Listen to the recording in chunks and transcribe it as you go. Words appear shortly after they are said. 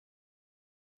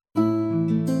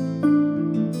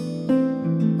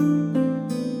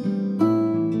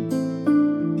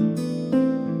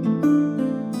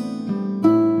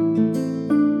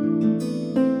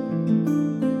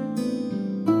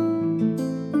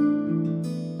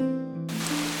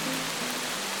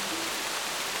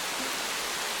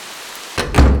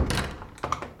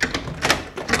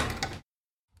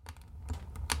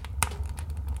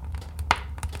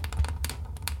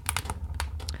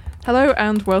Hello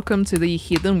and welcome to the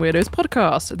Heathen Wyrdos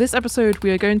podcast. This episode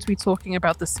we are going to be talking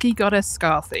about the ski goddess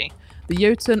Skadi, the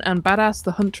Jotun and badass,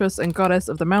 the huntress and goddess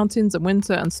of the mountains and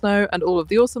winter and snow and all of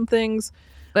the awesome things.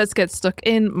 Let's get stuck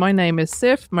in. My name is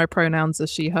Sif. My pronouns are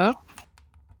she, her.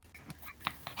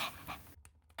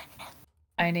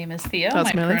 My name is Thea.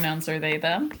 That's My Millie. pronouns are they,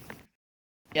 them.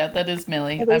 Yeah, that is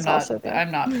Millie. It is also them.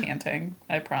 I'm not panting.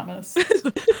 I promise.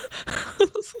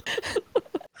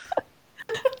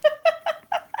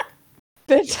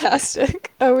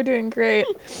 Fantastic. Oh, we're doing great.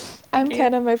 I'm you.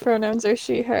 Kenna. My pronouns are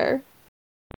she, her.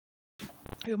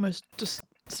 I almost just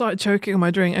started choking on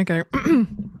my drink. Okay.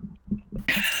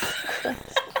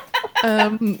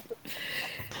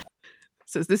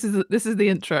 So this is the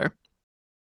intro.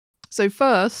 So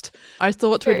first, I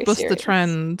thought Very we'd bust the serious.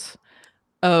 trend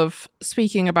of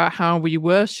speaking about how we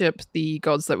worship the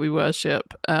gods that we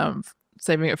worship,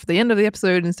 saving it for the end of the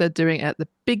episode instead of doing it at the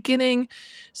beginning.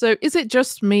 So is it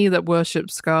just me that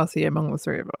worships Skadi among the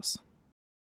three of us?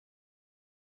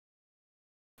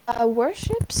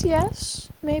 Worships, yes,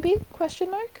 maybe? Question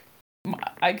mark?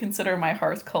 I consider my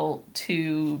hearth cult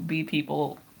to be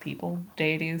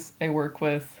deities I work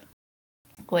with,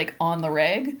 like, on the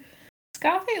reg.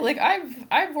 Skadi, like,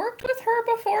 I've worked with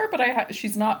her before, but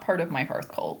she's not part of my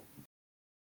hearth cult.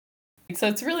 So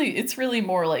it's really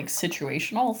more like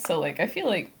situational. So like I feel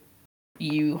like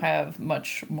you have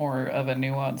much more of a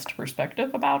nuanced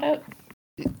perspective about it.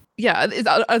 Yeah,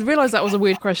 I realized that was a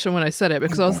weird question when I said it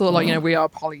because I thought, like, we are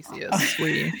polytheists.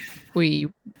 We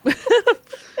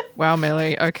wow,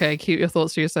 Millie. Okay, keep your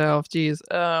thoughts to yourself. Jeez.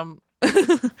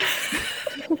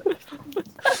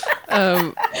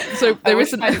 So there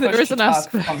is an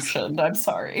aspect. Functioned. I'm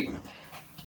sorry.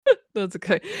 That's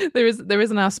okay. There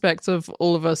is an aspect of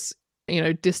all of us,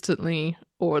 distantly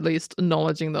or at least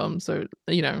acknowledging them. So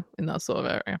in that sort of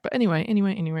area. But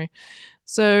anyway.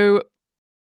 So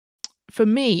for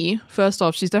me, first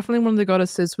off, she's definitely one of the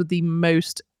goddesses with the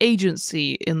most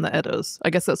agency in the Eddas. I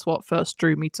guess that's what first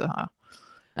drew me to her.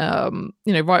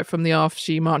 Right from the off,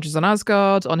 she marches on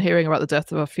Asgard on hearing about the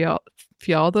death of her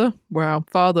father,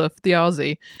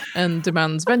 Thiazi, and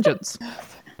demands vengeance.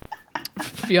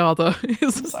 Fiarda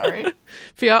is sorry.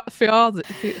 Fiarzi.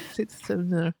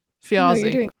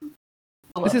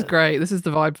 This is it. great. This is the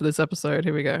vibe for this episode.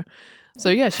 Here we go. So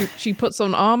yeah, she puts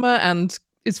on armor and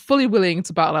is fully willing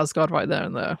to battle Asgard right there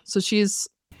and there. So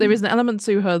there is an element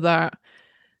to her that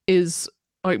is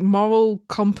like moral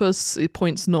compass. It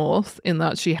points north in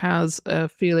that she has a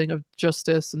feeling of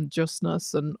justice and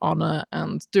justness and honor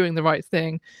and doing the right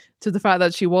thing, to the fact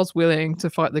that she was willing to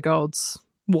fight the gods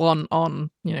one on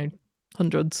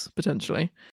hundreds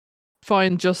potentially,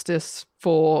 find justice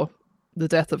for the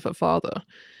death of her father.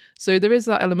 So there is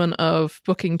that element of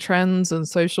booking trends and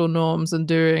social norms and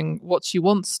doing what she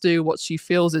wants to do, what she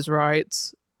feels is right,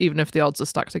 even if the odds are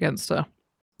stacked against her.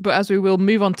 But as we will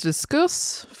move on to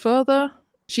discuss further,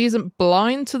 she isn't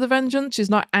blind to the vengeance. She's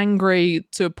not angry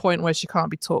to a point where she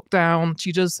can't be talked down.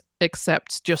 She does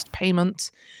accept just payment,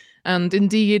 and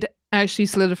indeed actually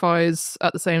solidifies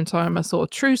at the same time a sort of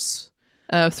truce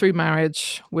through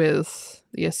marriage with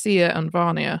the Aesir and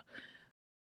Varnia.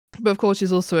 But of course,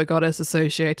 she's also a goddess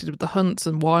associated with the hunts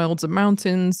and wilds and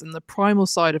mountains and the primal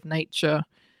side of nature,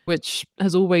 which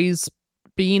has always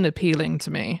been appealing to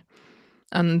me.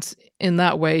 And in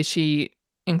that way, she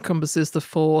encompasses the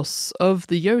force of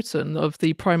the Jotun, of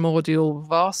the primordial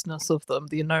vastness of them,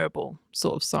 the unknowable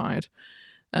sort of side,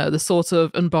 the sort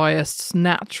of unbiased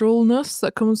naturalness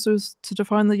that comes to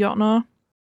define the Jotnar.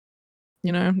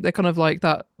 They're kind of like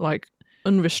that, like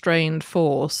unrestrained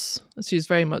force. She's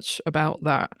very much about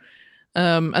that.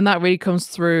 And that really comes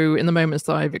through in the moments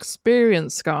that I've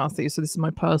experienced Skadi. So this is my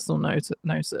personal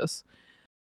gnosis.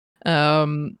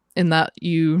 In that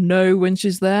when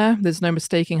she's there, there's no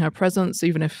mistaking her presence,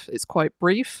 even if it's quite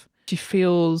brief. She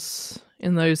feels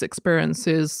in those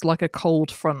experiences like a cold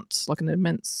front, like an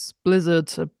immense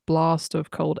blizzard, a blast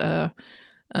of cold air.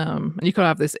 And you kind of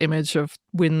have this image of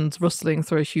wind rustling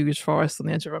through a huge forest on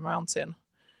the edge of a mountain.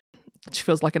 She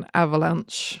feels like an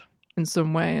avalanche in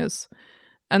some ways.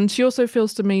 And she also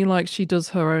feels to me like she does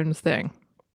her own thing.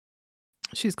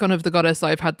 She's kind of the goddess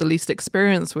I've had the least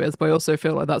experience with, but I also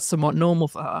feel like that's somewhat normal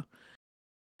for her.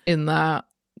 In that,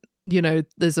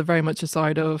 there's a very much a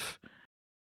side of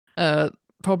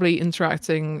probably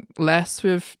interacting less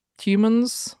with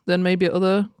humans than maybe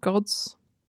other gods.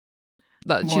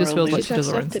 That she just feels like she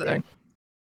does her own thing.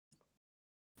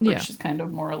 Which is kind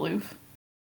of more aloof.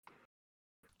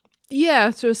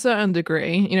 Yeah, to a certain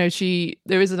degree.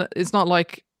 It's not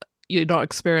like you're not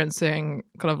experiencing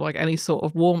kind of like any sort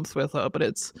of warmth with her, but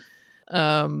it's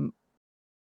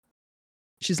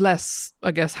she's less,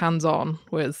 I guess, hands-on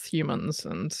with humans,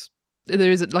 and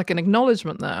there is like an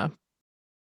acknowledgement there,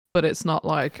 but it's not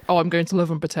like, oh, I'm going to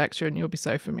love and protect you and you'll be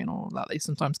safe for me and all of that they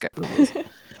sometimes get with us.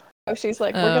 Oh, she's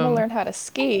like, we're going to learn how to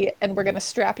ski, and we're going to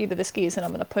strap you to the skis, and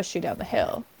I'm going to push you down the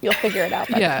hill. You'll figure it out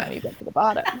by the time you get to the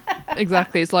bottom.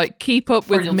 Exactly. It's like, keep up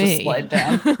with me. Just slide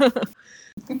down.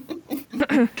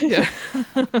 Yeah.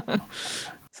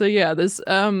 So yeah, there's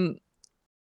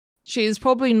she's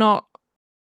probably not,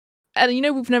 and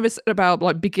we've never said about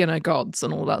like beginner gods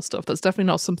and all that stuff. That's definitely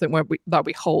not something that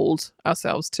we hold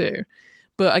ourselves to.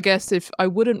 But I guess if I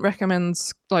wouldn't recommend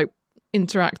like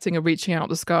interacting or reaching out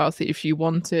to Skadi if you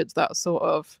wanted that sort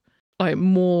of like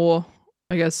more,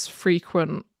 I guess,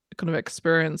 frequent kind of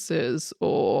experiences,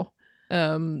 or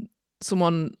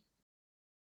someone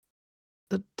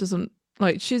that doesn't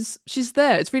like she's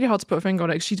there. It's really hard to put a finger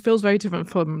on it. She feels very different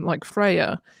from like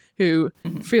Freya, who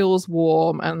feels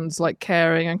warm and like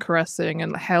caring and caressing,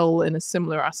 and Hel in a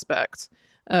similar aspect.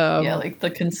 Like the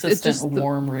consistent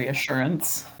warm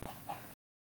reassurance.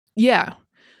 Yeah,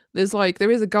 there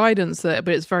is a guidance there,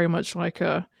 but it's very much like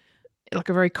a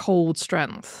very cold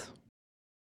strength,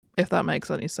 if that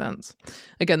makes any sense.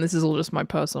 Again, this is all just my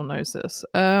personal gnosis.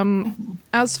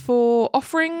 As for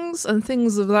offerings and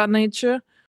things of that nature,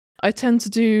 I tend to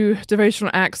do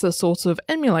devotional acts that sort of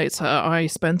emulate her. I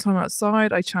spend time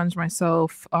outside, I challenge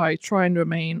myself, I try and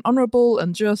remain honourable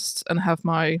and just, and have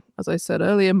my, as I said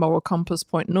earlier, moral compass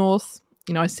point north.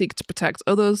 I seek to protect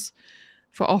others.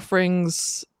 For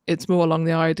offerings, it's more along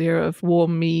the idea of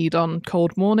warm mead on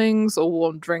cold mornings, or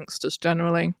warm drinks just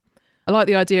generally. I like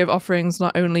the idea of offerings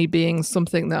not only being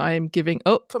something that I am giving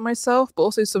up for myself, but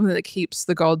also something that keeps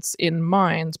the gods in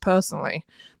mind personally,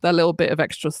 that little bit of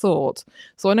extra thought.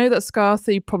 So I know that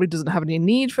Skadi probably doesn't have any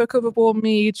need for a cup of warm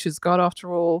mead, she's god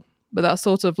after all, but that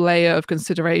sort of layer of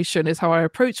consideration is how I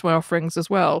approach my offerings as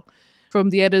well. From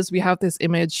the Eddas, we have this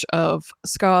image of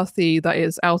Skadi that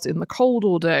is out in the cold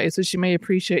all day, so she may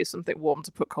appreciate something warm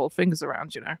to put cold fingers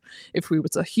around, if we were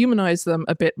to humanize them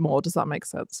a bit more. Does that make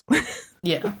sense?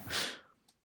 Yeah.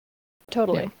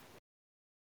 Totally. Yeah.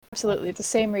 Absolutely. It's the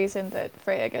same reason that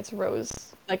Freya gets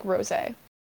rosé.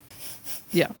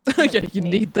 Yeah. Yeah, you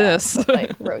need this. But,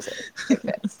 like rosé. It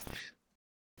fits.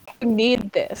 You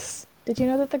need this. Did you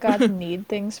know that the gods need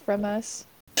things from us?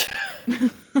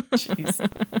 Jeez.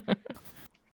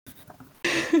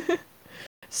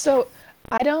 So,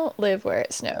 I don't live where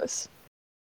it snows.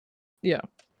 Yeah.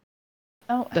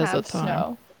 I don't have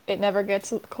snow. It never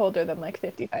gets colder than like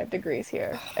 55 degrees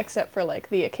here, except for like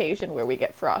the occasion where we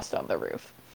get frost on the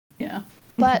roof. Yeah.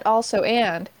 But also,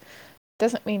 and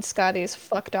doesn't mean Skadi's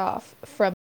fucked off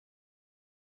from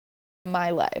my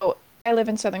life. So, I live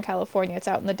in Southern California. It's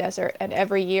out in the desert, and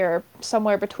every year,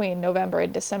 somewhere between November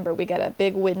and December, we get a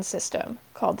big wind system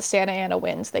called the Santa Ana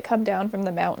winds. They come down from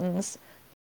the mountains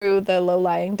through the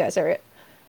low-lying desert.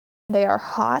 They are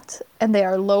hot, and they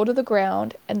are low to the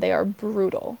ground, and they are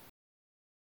brutal.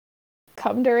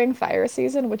 Come during fire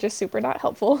season, which is super not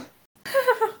helpful.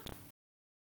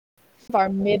 Our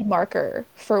mid-marker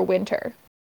for winter.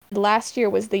 Last year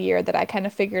was the year that I kind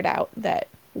of figured out that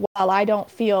while I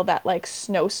don't feel that like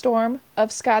snowstorm of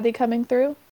Skadi coming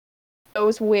through,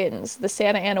 those winds, the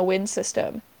Santa Ana wind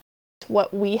system, it's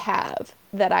what we have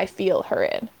that I feel her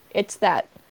in. It's that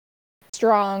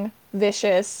strong,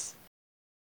 vicious,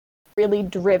 really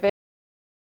driven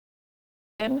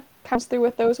comes through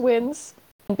with those winds.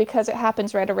 And because it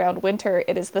happens right around winter,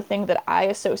 it is the thing that I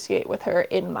associate with her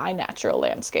in my natural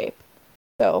landscape.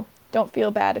 So don't feel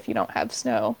bad if you don't have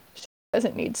snow. She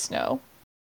doesn't need snow.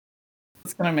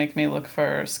 It's going to make me look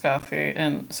for Skadi.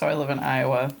 And so I live in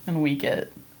Iowa, and we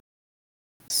get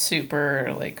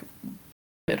super, like,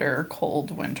 bitter cold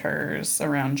winters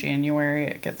around January.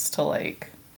 It gets to,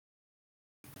 like...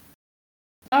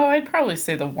 Oh, I'd probably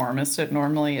say the warmest it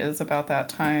normally is about that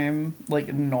time.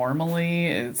 Like, normally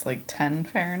it's, like, 10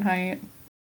 Fahrenheit.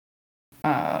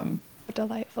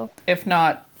 Delightful. If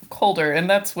not colder, and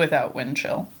that's without wind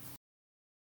chill.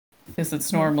 Because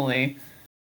it's normally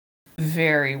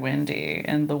very windy,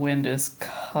 and the wind is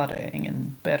cutting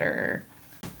and bitter.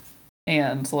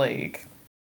 And like,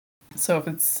 so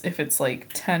if it's like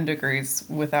 10 degrees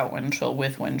without wind chill,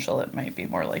 with wind chill, it might be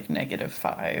more like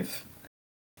 -5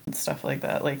 and stuff like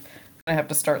that. Like, I have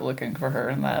to start looking for her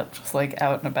in that, just like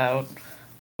out and about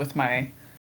with my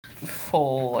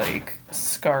full like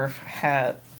scarf,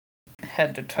 hat,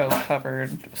 head to toe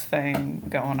covered thing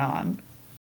going on.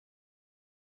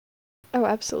 Oh,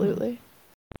 absolutely.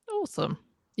 Awesome.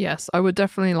 Yes, I would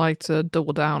definitely like to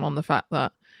double down on the fact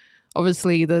that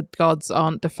obviously the gods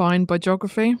aren't defined by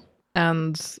geography,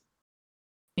 and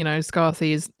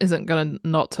Skadi isn't going to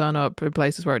not turn up in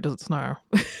places where it doesn't snow.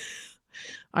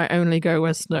 I only go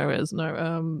where snow is.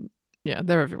 No, yeah,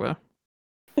 they're everywhere,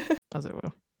 as it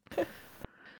were.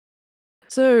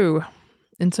 So,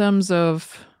 in terms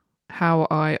of how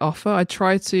I offer, I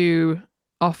try to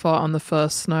offer on the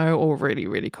first snow or really,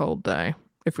 really cold day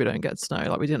if we don't get snow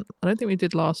like we didn't. I don't think we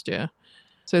did last year.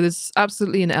 So there's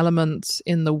absolutely an element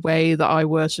in the way that I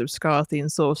worship Skadi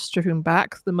and sort of stripping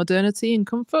back the modernity and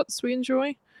comforts we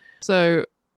enjoy. So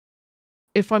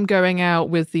if I'm going out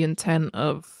with the intent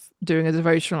of doing a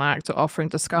devotional act or offering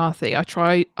to Skadi,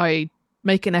 I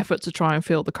make an effort to try and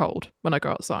feel the cold when I go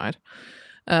outside.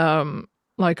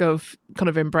 Like of kind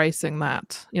of embracing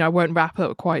that. I won't wrap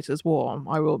up quite as warm.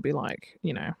 I will be like,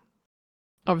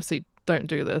 obviously don't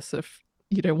do this if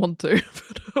you don't want to.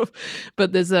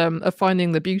 But there's a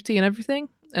finding the beauty in everything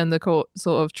and the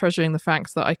sort of treasuring the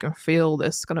fact that I can feel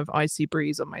this kind of icy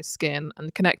breeze on my skin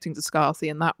and connecting to Skadi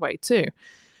in that way too.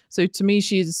 So to me,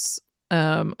 she's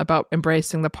about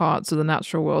embracing the parts of the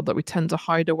natural world that we tend to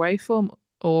hide away from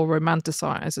or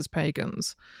romanticize as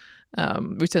pagans.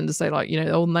 We tend to say like,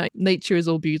 nature is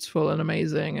all beautiful and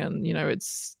amazing, and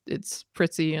it's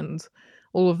pretty and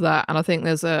all of that. And I think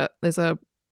there's a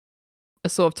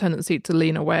sort of tendency to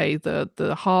lean away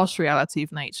the harsh reality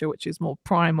of nature, which is more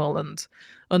primal and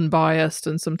unbiased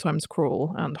and sometimes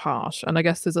cruel and harsh. And I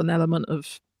guess there's an element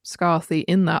of Skadi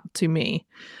in that to me.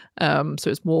 So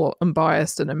it's more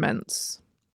unbiased and immense,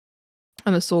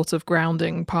 and a sort of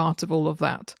grounding part of all of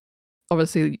that.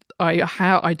 Obviously,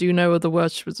 I do know other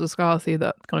worshippers of Skadi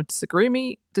that kind of disagree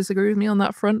with me on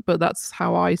that front, but that's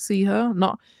how I see her.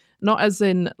 Not as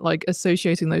in like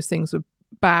associating those things with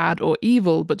bad or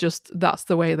evil, but just that's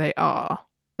the way they are,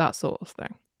 that sort of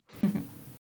thing. Mm-hmm.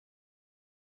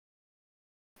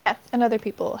 Yeah, and other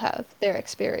people have their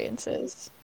experiences.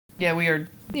 Yeah, we are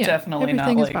definitely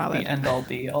not like the end all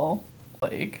be all.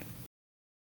 Like,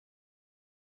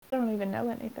 I don't even know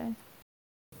anything.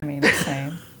 I mean, the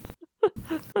same.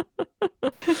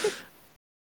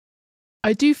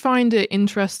 I do find it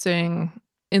interesting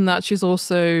in that she's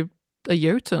also a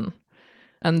Jotun.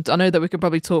 And I know that we could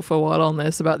probably talk for a while on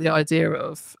this about the idea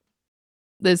of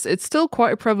it's still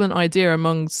quite a prevalent idea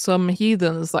among some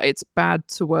heathens that it's bad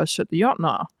to worship the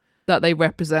Jotnar, that they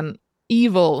represent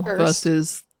evil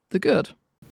versus the good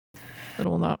and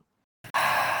all that.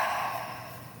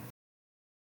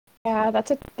 Yeah,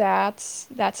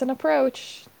 that's an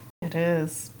approach. It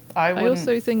is. I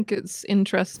also think it's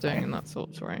interesting in that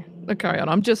sort of way. Okay, and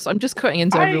I'm just cutting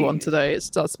into everyone today. It's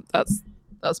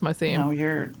that's my theme. No,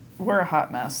 we're a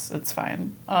hot mess. It's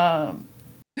fine.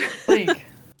 Like,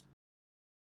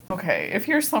 okay, if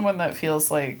you're someone that feels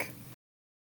like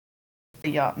a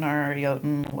Jotnar or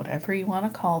Jotun, whatever you want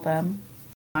to call them,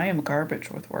 I am garbage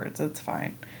with words. It's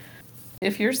fine.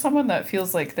 If you're someone that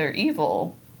feels like they're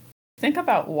evil, think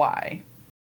about why.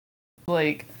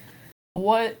 Like,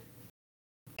 what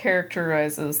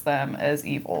characterizes them as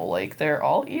evil? Like, they're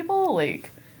all evil?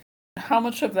 Like, how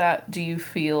much of that do you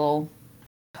feel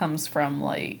comes from,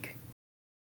 like,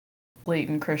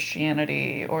 blatant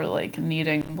Christianity or, like,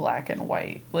 needing black and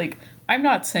white? Like, I'm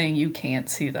not saying you can't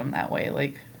see them that way.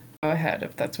 Like, go ahead.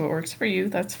 If that's what works for you,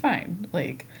 that's fine.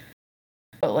 Like,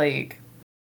 but, like,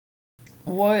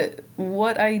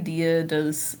 what idea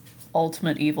does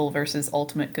ultimate evil versus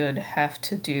ultimate good have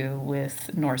to do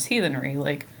with Norse heathenry?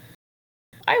 Like,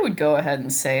 I would go ahead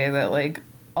and say that, like,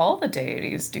 all the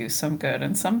deities do some good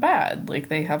and some bad. Like,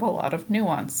 they have a lot of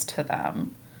nuance to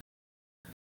them.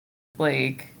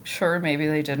 Like, sure, maybe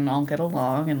they didn't all get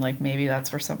along, and, like, maybe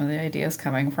that's where some of the ideas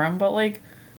coming from, but, like,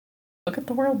 look at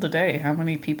the world today. How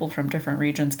many people from different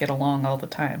regions get along all the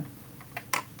time?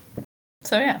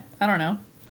 So, yeah, I don't know.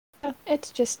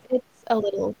 It's a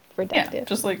little reductive. Yeah,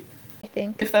 just, like, I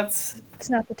think. If that's... It's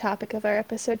not the topic of our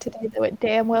episode today, though it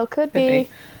damn well could be.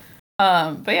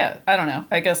 But yeah, I don't know.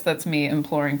 I guess that's me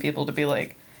imploring people to be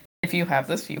like, if you have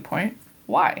this viewpoint,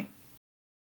 why?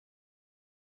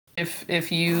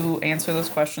 If you answer those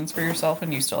questions for yourself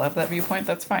and you still have that viewpoint,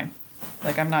 that's fine.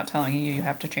 Like, I'm not telling you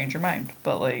have to change your mind,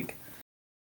 but, like,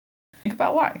 think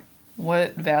about why.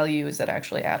 What value is it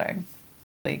actually adding?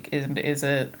 Like, is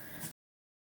it...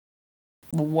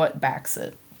 What backs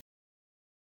it?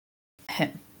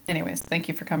 Anyways, thank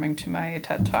you for coming to my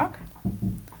TED Talk.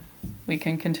 We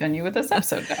can continue with this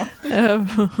episode now.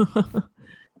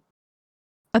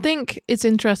 I think it's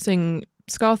interesting.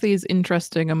 Skadi is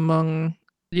interesting among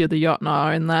the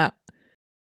Jotnar in that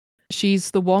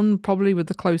she's the one probably with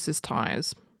the closest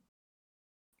ties,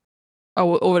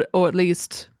 or at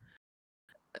least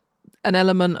an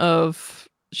element of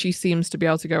she seems to be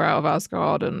able to go out of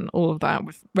Asgard and all of that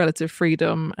with relative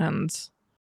freedom, and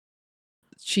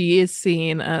she is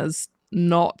seen as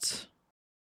not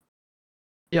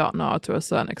Jotnar to a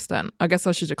certain extent. I guess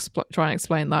I should try and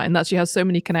explain that, in that she has so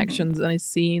many connections and is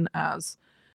seen as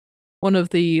one of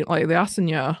the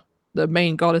Asanya, the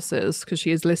main goddesses, because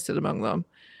she is listed among them.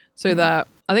 So that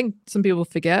I think some people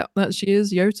forget that she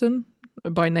is Jotun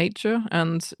by nature,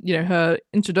 and her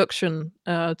introduction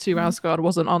to Asgard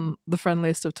wasn't on the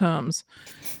friendliest of terms.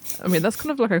 I mean, that's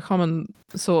kind of like a common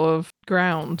sort of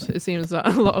ground. It seems that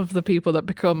a lot of the people that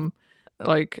become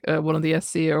one of the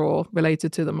Aesir or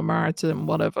related to them or married to them,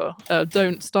 whatever,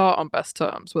 don't start on best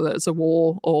terms, whether it's a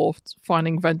war or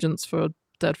finding vengeance for a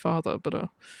dead father. But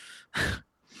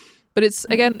it's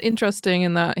again interesting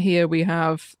in that here we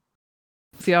have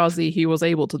Thiazi, he was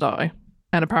able to die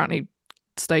and apparently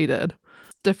stay dead.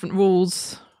 Different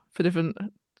rules for different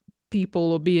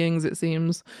people or beings, it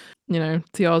seems.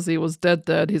 Thiazi was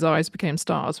dead, his eyes became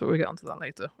stars, but we'll get onto that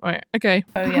later. Right, okay.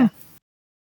 Oh yeah.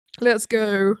 Let's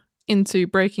go into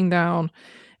breaking down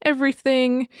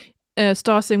everything,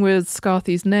 starting with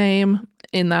Scarthy's name,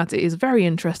 in that it is very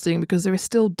interesting because there is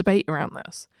still debate around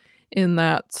this, in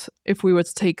that if we were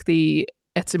to take the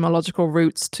etymological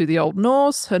roots to the Old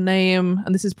Norse, her name,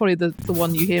 and this is probably the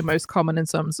one you hear most common in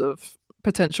terms of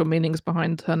potential meanings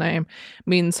behind her name,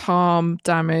 means harm,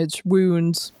 damage,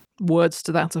 wound, words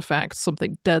to that effect,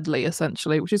 something deadly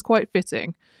essentially, which is quite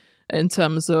fitting in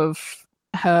terms of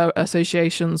her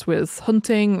associations with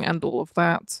hunting and all of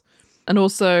that. And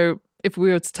also, if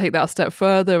we were to take that a step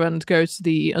further and go to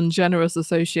the ungenerous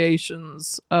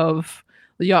associations of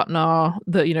the Jotnar,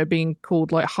 that being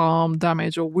called like harm,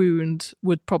 damage, or wound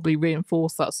would probably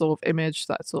reinforce that sort of image,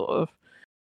 that sort of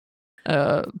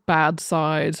bad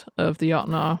side of the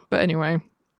Jotnar. But anyway,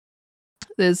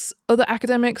 there's other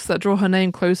academics that draw her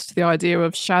name close to the idea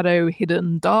of shadow,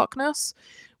 hidden, darkness,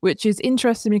 which is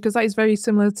interesting because that is very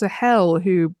similar to Hel,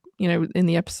 who, in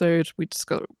the episode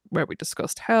where we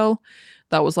discussed Hel,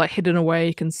 that was like hidden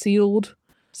away, concealed.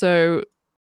 So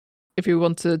if you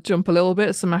want to jump a little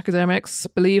bit, some academics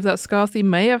believe that Scarthy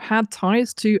may have had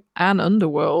ties to an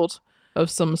underworld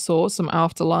of some sort, some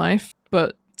afterlife,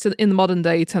 but in the modern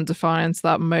day, you tend to find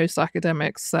that most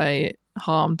academics say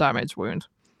harm, damage, wound.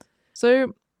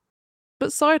 So,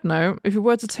 but side note, if you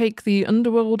were to take the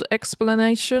underworld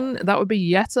explanation, that would be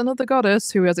yet another goddess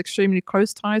who has extremely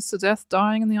close ties to death,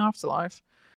 dying in the afterlife.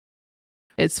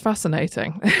 It's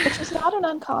fascinating. Which is not an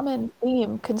uncommon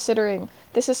theme, considering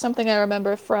this is something I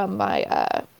remember from my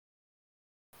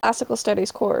classical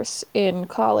studies course in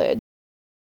college.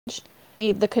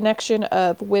 The connection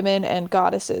of women and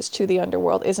goddesses to the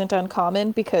underworld isn't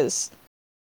uncommon because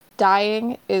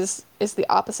dying is the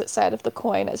opposite side of the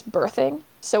coin as birthing.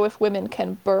 So if women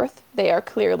can birth, they are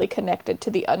clearly connected to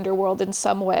the underworld in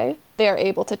some way. They are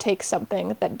able to take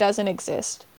something that doesn't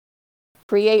exist,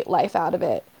 create life out of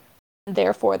it, and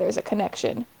therefore there's a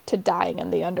connection to dying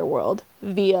in the underworld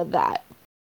via that.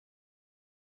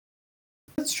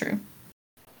 That's true.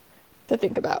 To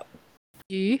think about.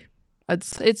 Yeah.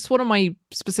 It's one of my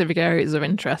specific areas of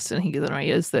interest in Heathen, right?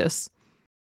 Is this,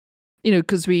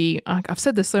 because I've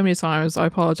said this so many times, I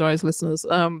apologize, listeners,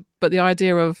 but the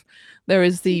idea of there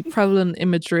is the prevalent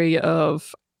imagery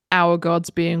of our gods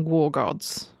being war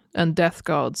gods and death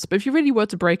gods. But if you really were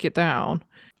to break it down,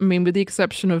 I mean, with the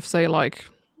exception of, say, like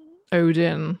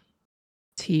Odin,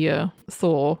 Tyr,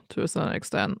 Thor, to a certain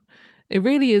extent, it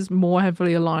really is more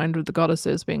heavily aligned with the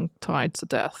goddesses being tied to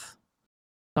death,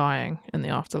 dying in the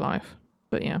afterlife.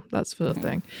 But yeah, that's the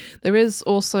thing. There is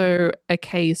also a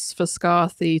case for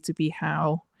Scarthy to be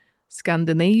how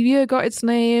Scandinavia got its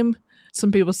name.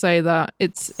 Some people say that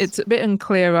it's a bit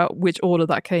unclear which order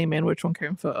that came in, which one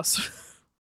came first.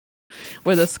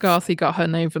 Whether Scarthy got her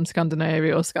name from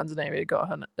Scandinavia or Scandinavia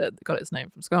got its name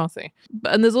from Scarthy.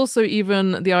 And there's also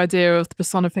even the idea of the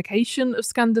personification of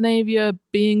Scandinavia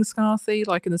being Scarthy,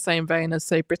 like in the same vein as,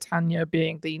 say, Britannia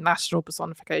being the national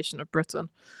personification of Britain.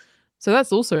 So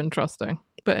that's also interesting.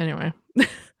 But anyway.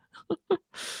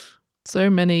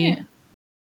 So many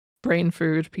brain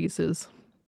food pieces.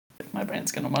 My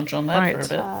brain's going to munch on that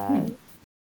for a bit.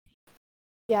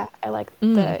 Yeah, I like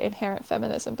the inherent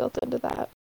feminism built into that.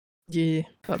 Yeah,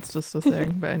 that's just a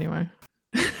thing. But anyway.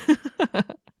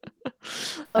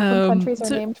 When countries are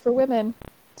named for women.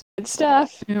 It's good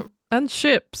stuff. Yeah. And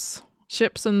ships.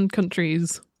 Ships and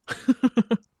countries.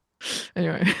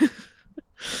 Anyway.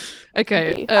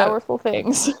 Okay. Powerful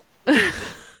things.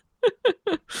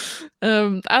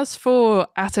 As for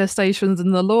attestations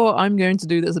in the law, I'm going to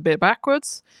do this a bit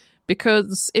backwards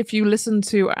because if you listen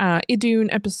to our Idun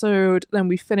episode, then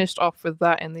we finished off with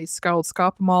that in the Skald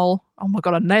Skarpamol. Oh my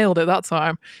god, I nailed it that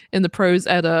time in the prose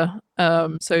edda.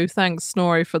 So thanks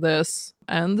Snorri for this,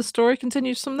 and the story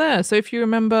continues from there. So if you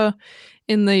remember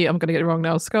in the, I'm gonna get it wrong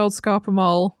now, Skald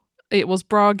Skarpamol, it was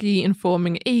Bragi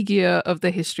informing Aegir of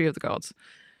the history of the gods.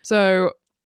 So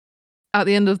at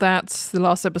the end of that, the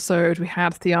last episode, we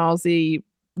had Thiazi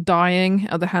dying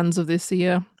at the hands of this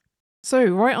Seer. So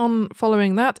right on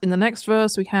following that, in the next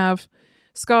verse, we have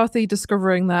Skarthi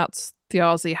discovering that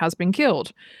Thiazi has been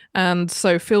killed. And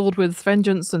so filled with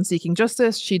vengeance and seeking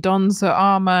justice, she dons her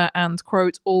armor and,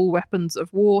 quote, all weapons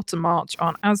of war to march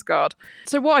on Asgard.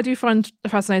 So what I do find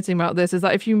fascinating about this is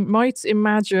that if you might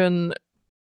imagine,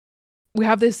 we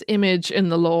have this image in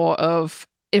the lore of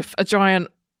if a giant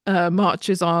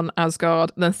marches on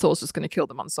Asgard, then Thor's just going to kill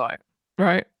them on sight,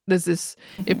 right? There's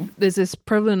this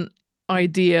prevalent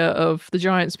idea of the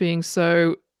giants being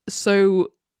so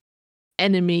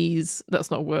enemies,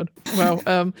 that's not a word,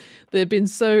 well they've been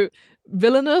so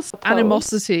villainous,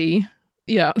 animosity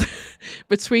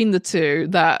between the two,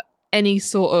 that any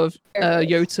sort of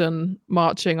Jotun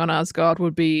marching on Asgard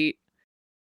would be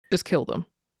just kill them.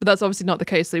 But that's obviously not the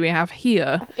case that we have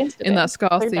here in that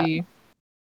Skarthi.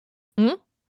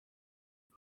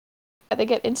 They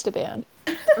get insta-banned.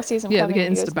 Yeah, they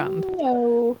get insta-banned.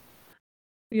 No.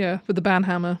 Yeah, with the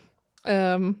banhammer.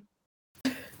 I mean,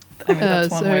 that's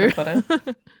one way to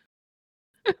put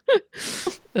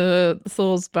it.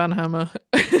 Thor's banhammer.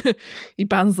 He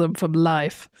bans them from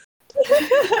life.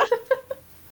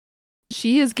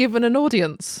 She is given an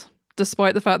audience,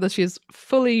 despite the fact that she is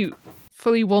fully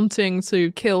wanting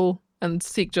to kill and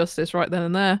seek justice right then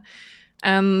and there.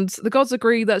 And the gods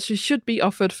agree that she should be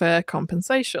offered fair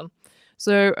compensation.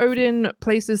 So Odin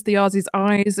places Thiazi's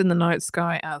eyes in the night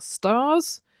sky as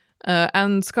stars,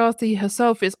 and Skarthi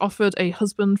herself is offered a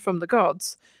husband from the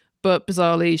gods, but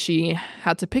bizarrely she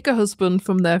had to pick a husband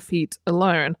from their feet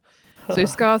alone. So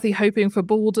Skarthi, hoping for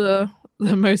Balder,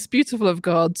 the most beautiful of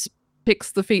gods,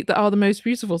 picks the feet that are the most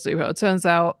beautiful to her. It turns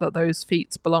out that those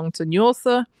feet belong to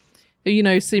Njortha,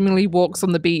 who, seemingly walks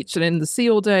on the beach and in the sea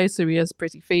all day, so he has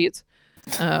pretty feet.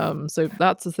 So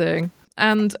that's a thing.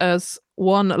 And as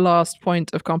one last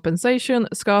point of compensation,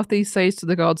 Skarthi says to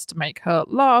the gods to make her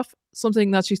laugh,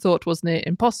 something that she thought was near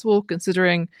impossible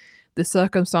considering the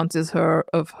circumstances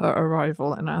of her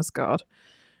arrival in Asgard.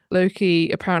 Loki,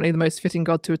 apparently the most fitting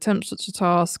god to attempt such a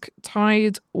task,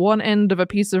 tied one end of a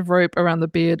piece of rope around the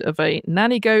beard of a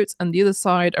nanny goat and the other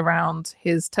side around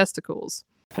his testicles.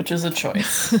 Which is a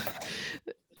choice.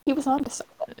 He was on to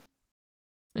something.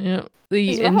 Yeah,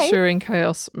 the ensuing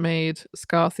chaos made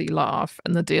Skarthi laugh,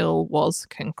 and the deal was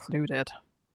concluded.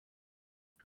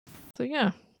 So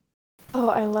yeah. Oh,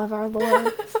 I love our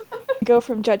lore. Go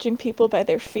from judging people by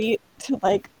their feet to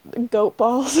like goat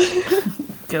balls.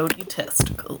 Goaty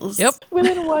testicles. Yep.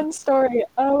 Within one story.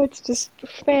 Oh, it's just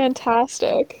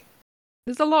fantastic.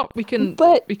 There's a lot we can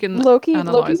Loki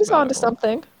analyze was onto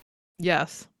something.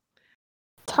 Yes.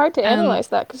 It's hard to analyze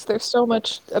that because there's so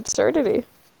much absurdity.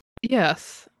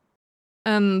 Yes.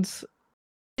 And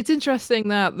it's interesting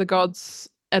that the gods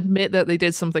admit that they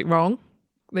did something wrong.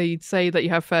 They say that you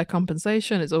have fair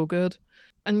compensation, it's all good.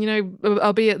 And,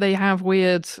 albeit they have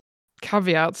weird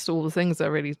caveats to all the things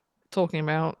they're really talking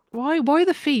about. Why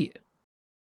the feet?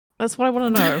 That's what I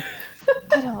want to know.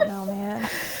 I don't know, man.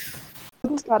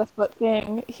 Odin's got a foot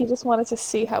thing. He just wanted to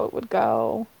see how it would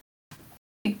go.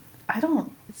 I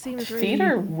don't... It seems feet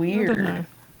are weird.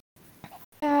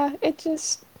 Yeah,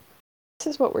 this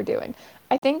is what we're doing.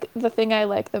 I think the thing I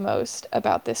like the most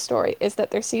about this story is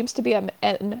that there seems to be an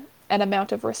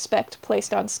amount of respect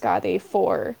placed on Skadi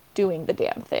for doing the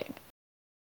damn thing.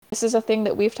 This is a thing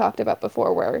that we've talked about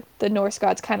before, where the Norse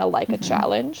gods kind of like a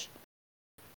challenge.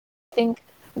 I think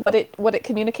what it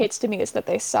communicates to me is that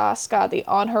they saw Skadi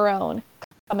on her own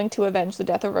coming to avenge the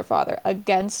death of her father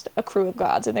against a crew of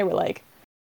gods, and they were like,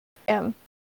 damn,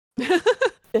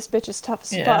 this bitch is tough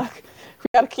as fuck. We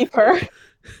gotta keep her.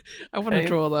 I want to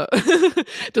draw that.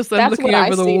 Just them looking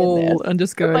over the wall and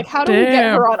just going, like, how do we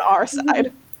get her on our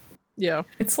side? Yeah.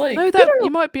 It's like, no, you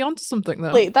might be onto something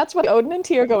there. That's what Odin and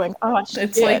Tyr going, oh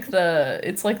shit.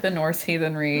 It's like the Norse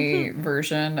heathenry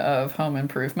version of Home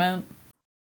Improvement.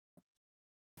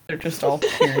 They're just all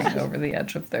peering over the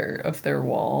edge of their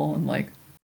wall and like,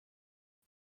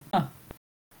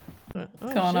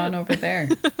 what's going on over there?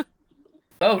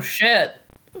 Oh shit.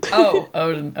 Oh,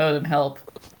 Odin, help.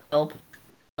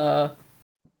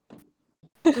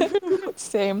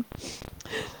 Same.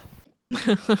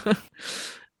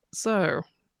 So,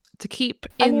 to keep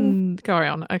in... carry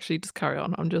on. Actually, just carry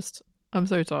on. I'm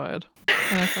so tired.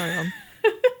 Carry on.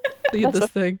 Lead That's this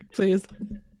thing, please.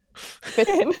 fit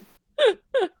in.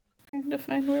 Trying to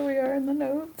find where we are in the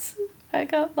notes. I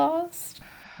got lost.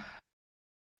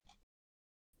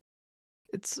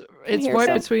 It's Here, right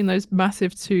so- between those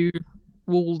massive two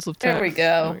walls of text. There we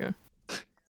go.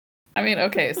 I mean,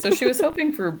 okay, so she was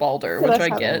hoping for Balder, So which that's I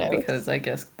how they get know. because I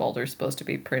guess Balder's supposed to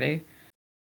be pretty.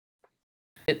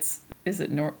 Is it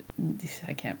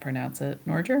I can't pronounce it.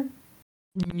 Norger?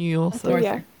 Njothr.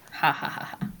 Yeah. Ha ha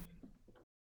ha ha.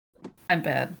 I'm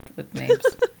bad with names.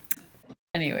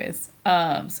 Anyways,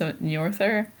 so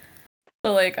Njothr.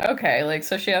 So like, okay, like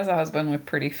so she has a husband with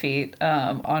pretty feet.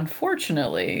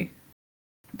 Unfortunately,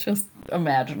 just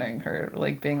imagining her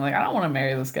like being like, I don't want to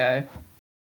marry this guy.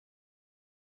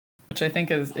 Which I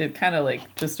think is it kind of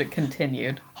like just it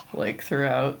continued like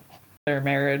throughout their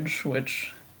marriage,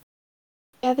 which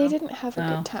Yeah, they didn't have a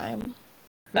No. good time.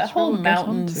 that Which we'll whole get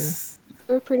mountains.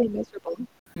 They were pretty miserable.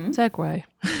 Segue.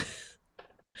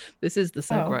 This is the Oh.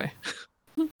 segue.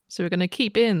 So we're going to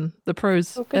keep in the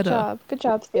prose Oh, good edda. job. Good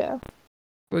job, yeah.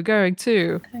 We're going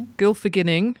to Okay.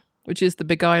 Gylfaginning, which is the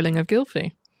beguiling of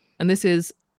Gylfi. And this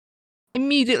is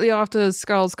immediately after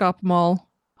Skarlskarpamal.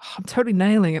 Oh, I'm totally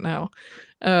nailing it now.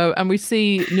 And we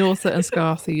see Njothr and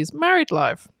Skarthi's married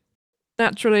life.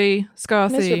 Naturally,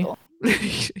 Skarthi,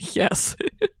 Miserable. yes,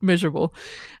 miserable,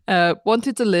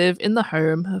 wanted to live in the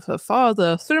home of her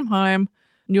father, Thrymheim.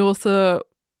 Njothr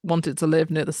wanted to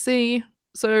live near the sea.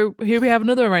 So here we have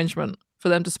another arrangement for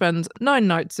them to spend 9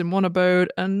 nights in one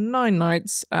abode and 9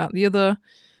 nights at the other.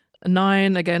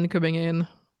 9 again coming in.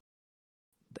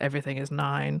 Everything is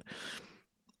 9.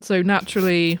 So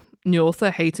naturally,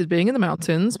 Njothr hated being in the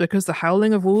mountains because the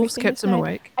howling of wolves Everything kept is him 9.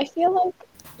 awake. I feel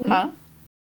like Huh?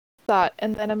 thought,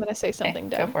 and then I'm gonna say Okay, something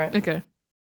go dumb. for it. Okay.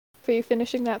 For you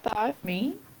finishing that thought,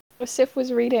 Me? Sif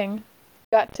was reading,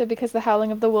 got to because the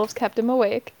howling of the wolves kept him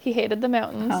awake. He hated the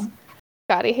mountains. Huh?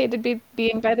 Skadi hated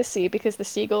being by the sea because the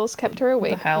seagulls kept her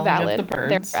awake. howling of Valid. the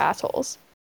birds. They're assholes.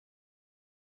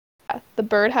 Yeah, the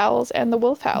bird howls and the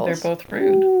wolf howls. They're both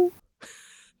rude.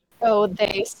 So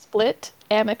they split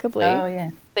amicably. Oh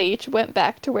yeah. They each went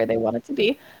back to where they wanted to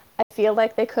be. I feel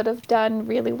like they could have done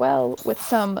really well with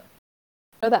some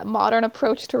that modern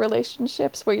approach to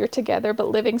relationships where you're together but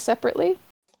living separately.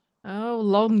 Oh,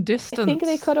 long distance. I think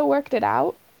they could have worked it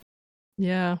out.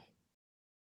 Yeah.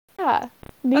 Yeah.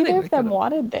 Neither they of them could've.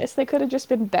 wanted this. They could have just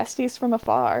been besties from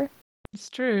afar. It's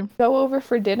true. Go over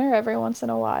for dinner every once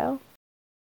in a while.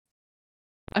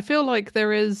 I feel like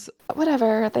there is. But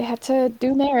whatever, they had to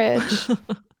do marriage.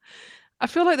 I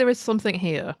feel like there is something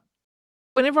here.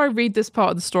 Whenever I read this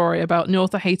part of the story about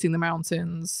Njothr hating the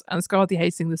mountains and Skadi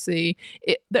hating the sea,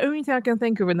 the only thing I can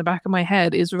think of in the back of my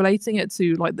head is relating it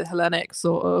to like the Hellenic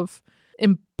sort of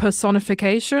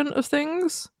impersonification of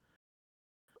things.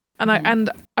 And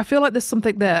I feel like there's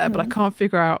something there, but I can't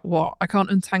figure out what. I can't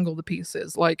untangle the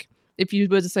pieces. Like if you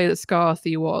were to say that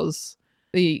Skarthi was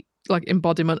the like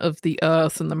embodiment of the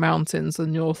earth and the mountains,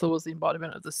 and Njothr was the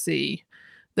embodiment of the sea,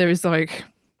 there is like,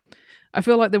 I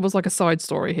feel like there was like a side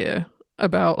story here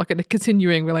about like a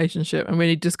continuing relationship, and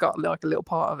we just got like a little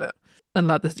part of it, and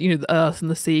like this, the earth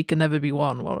and the sea can never be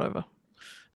one, whatever.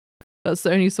 That's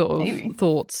the only sort of Maybe.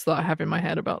 thoughts that I have in my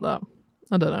head about that.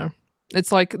 I don't know.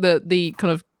 It's like the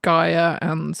kind of Gaia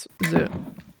and is it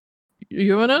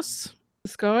Uranus?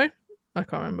 This guy? I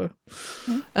can't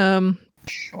remember.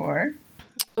 Sure.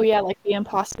 Oh yeah, like the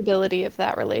impossibility of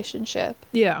that relationship.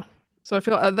 Yeah. So I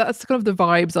feel that's kind of the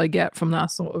vibes I get from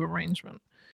that sort of arrangement.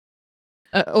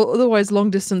 Otherwise, long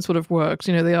distance would have worked.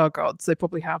 They are gods. They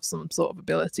probably have some sort of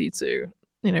ability to,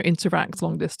 interact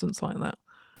long distance like that.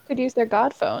 Could use their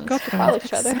god phones to call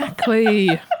each other.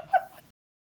 Exactly.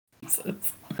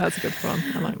 That's good fun.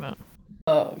 I like that.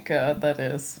 Oh god, that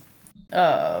is.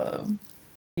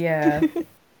 Yeah.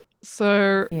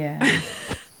 So Yeah.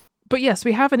 But yes,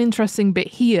 we have an interesting bit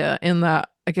here in that,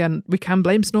 again, we can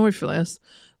blame Snorri for this.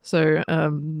 So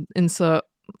insert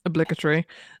obligatory.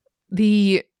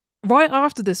 Right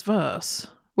after this verse,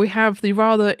 we have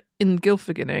in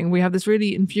Gylfaginning, we have this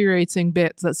really infuriating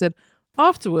bit that said,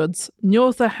 afterwards,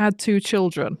 Njothr had 2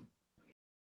 children.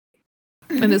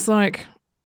 And it's like,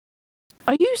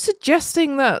 are you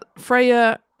suggesting that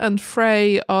Freya and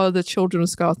Frey are the children of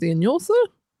Skarthi and Njothr?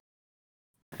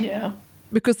 Yeah.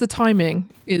 Because the timing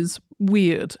is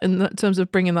weird in terms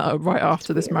of bringing that up right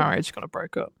after this marriage kind of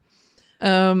broke up.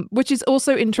 Which is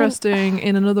also interesting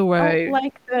in another way. Oh,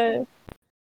 like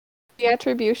the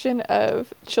attribution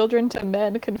of children to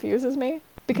men confuses me.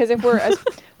 Because if we're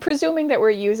presuming that we're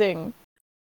using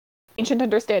ancient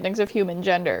understandings of human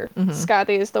gender,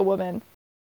 Skadi is the woman,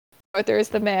 Arthur is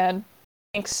the man,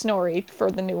 thanks Snorri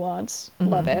for the nuance.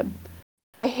 Love it.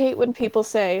 I hate when people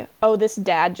say, "Oh, this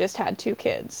dad just had 2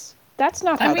 kids." That's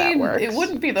not how that works. it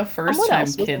wouldn't be the first Someone time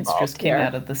else was kids just involved came here.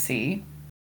 out of the sea.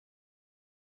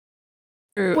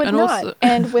 True. Would And not. also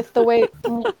And with the way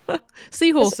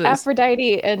seahorses.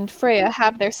 Aphrodite and Freya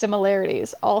have their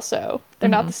similarities also. They're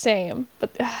not the same,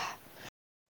 but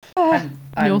I'm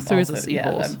Njorthu is a also, yeah,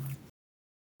 seahorse.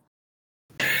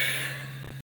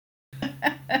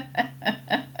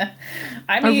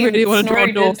 I mean, really want to draw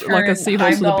Snorri did Njorthu like a turn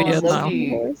seahorse with a Heimdall and beard now.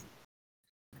 Loki.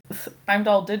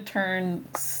 Heimdall did turn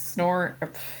Snor.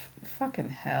 Fucking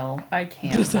hell, I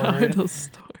can't word.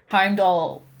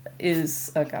 Heimdall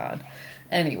is a god.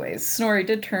 Anyways, Snorri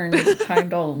did turn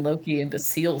Heimdall and Loki into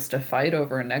seals to fight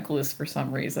over a necklace for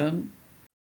some reason.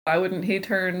 Why wouldn't he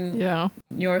turn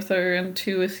Njorthu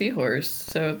into a seahorse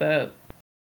so that,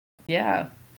 yeah.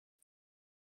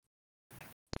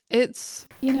 It's,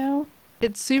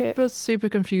 it's super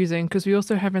confusing because we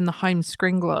also have in the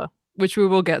Heimskringla, which we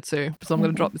will get to, so I'm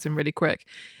going to drop this in really quick.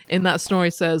 In that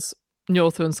Snorri says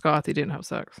Njorthu and Skadi didn't have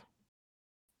sex.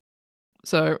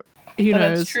 So, who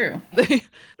knows? That's true.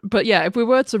 But yeah, if we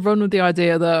were to run with the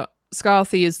idea that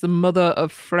Skadi is the mother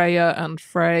of Freya and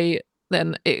Frey,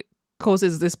 then it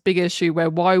causes this big issue where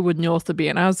why would Njorthu be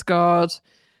in Asgard,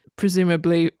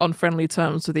 presumably on friendly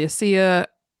terms with the Aesir,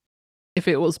 if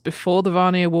it was before the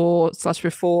Vanir War /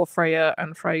 before Freya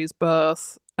and Frey's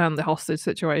birth and the hostage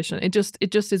situation. It just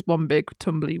is one big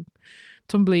tumbly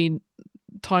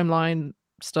timeline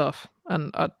stuff.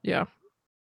 And yeah.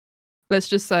 Let's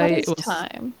just say it was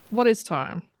time. What is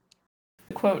time?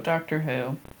 To quote Doctor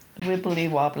Who, wibbly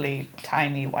wobbly,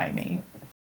 timey wimey.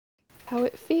 How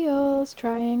it feels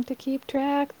trying to keep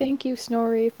track. Thank you,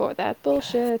 Snorri, for that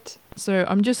bullshit. So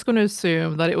I'm just going to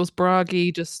assume that it was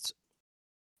Bragi just,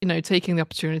 taking the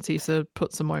opportunity to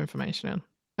put some more information in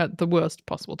at the worst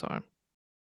possible time.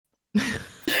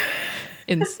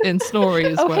 in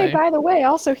Snorri's way. Okay, by the way,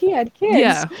 also he had kids.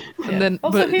 Yeah, and then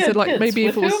also, but so like maybe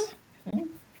if it was whom?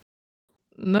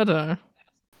 no.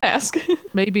 Ask.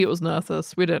 Maybe it was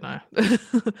Nerthus. We don't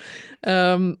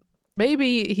know.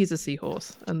 Maybe he's a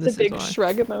seahorse, and this the big is why.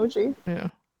 shrug emoji. Yeah.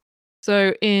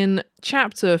 So in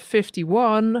chapter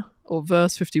 51, or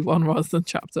verse 51 rather than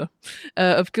chapter,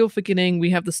 of Gylfaginning,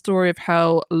 we have the story of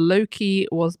how Loki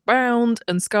was bound,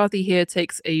 and Skadi here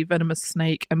takes a venomous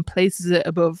snake and places it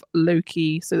above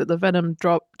Loki so that the venom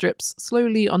drips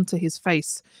slowly onto his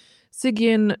face.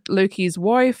 Sigyn, Loki's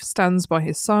wife, stands by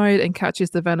his side and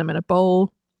catches the venom in a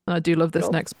bowl. I do love this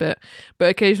next bit, but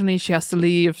occasionally she has to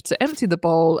leave to empty the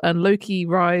bowl, and Loki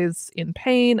writhes in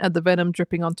pain at the venom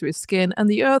dripping onto his skin, and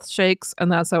the earth shakes,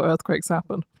 and that's how earthquakes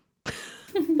happen.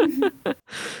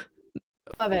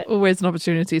 Love it. Always an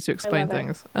opportunity to explain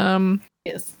things.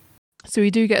 Yes. So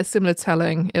we do get a similar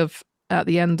telling of at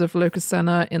the end of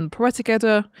Lokasenna in Poetic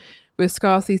Edda, with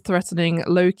Skadi threatening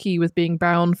Loki with being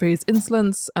bound for his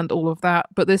insolence and all of that,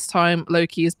 but this time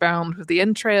Loki is bound with the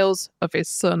entrails of his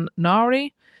son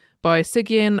Nari by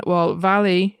Sigyn, while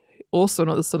Vali, also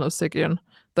not the son of Sigyn,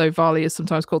 though Vali is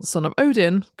sometimes called the son of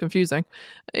Odin, confusing,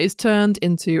 is turned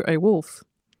into a wolf.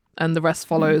 And the rest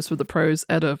follows with the prose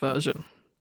Edda version.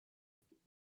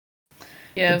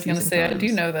 Yeah, I was going to say, I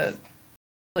do know that,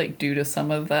 like, due to some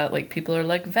of that, like, people are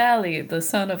like, Vali, the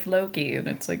son of Loki, and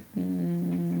it's like,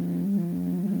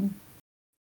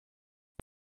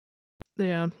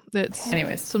 Yeah, it's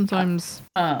anyways, sometimes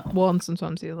one,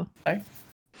 sometimes the other. Sorry.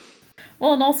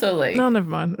 Well, and also, like... No, never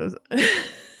mind.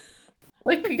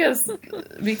 Like, because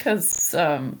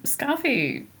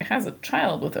Skadi has a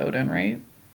child with Odin, right?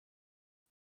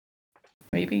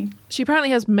 Maybe? She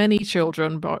apparently has many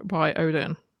children by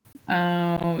Odin.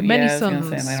 Oh, many yeah, I was sons.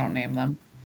 gonna say, they don't name them.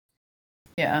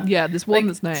 Yeah. Yeah, there's one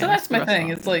that's named. So that's my thing.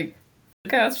 It's like,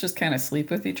 guys just kind of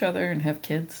sleep with each other and have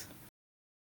kids.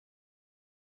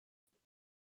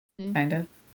 Kind of.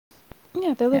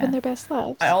 Yeah, they're living their best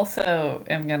lives. I also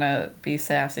am gonna be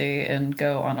sassy and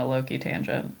go on a Loki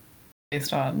tangent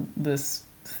based on this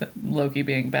Loki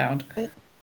being bound.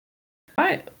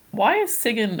 Why is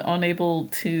Sigyn unable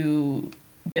to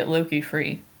get Loki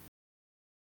free?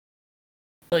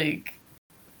 Like,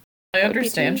 I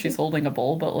understand she's holding a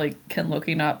bowl, but like, can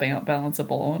Loki not balance a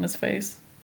bowl on his face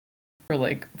for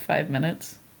like 5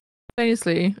 minutes?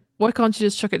 Seriously, why can't you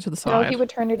just chuck it to the side? No, he would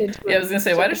turn it into. Yeah, I was gonna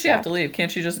say, why does she have to leave?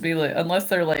 Can't she just be like, unless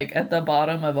they're like at the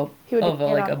bottom of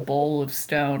a bowl of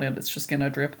stone, and it's just gonna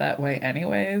drip that way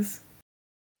anyways?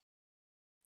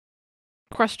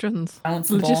 Questions. Balance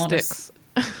the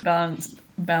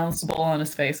bowl on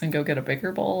his face and go get a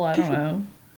bigger bowl. I don't know.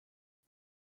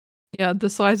 Yeah, the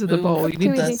size of the bowl. You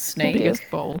need the snake biggest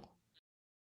bowl.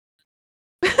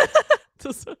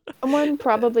 Someone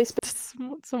probably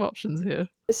some options here.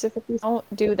 Specifically, don't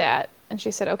do that. And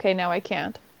she said, okay, now I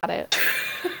can't. Got it.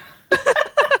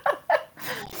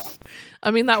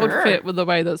 I mean, that would Sure. fit with the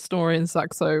way that Snorri and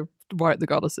Saxo write the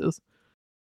goddesses.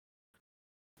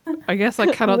 I guess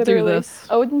I cannot do Literally, this.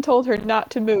 Odin told her not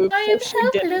to move, I so am she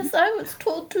didn't. helpless. I was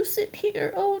told to sit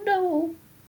here. Oh no.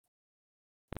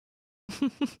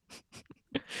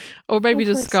 Or maybe Oh,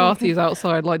 just poor Sigyn. Scarthy's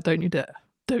outside, like, don't you dare.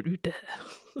 Don't you dare.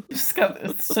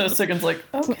 So Sigurd's like,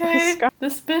 okay, Scar-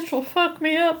 this bitch will fuck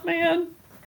me up, man.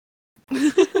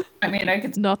 I mean, I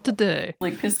could Not today.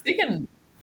 like, because Sigyn,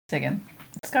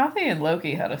 Skadi and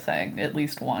Loki had a thing at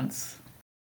least once.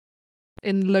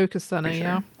 In Locusena, For sure.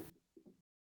 yeah.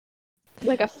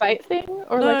 Like a fight thing?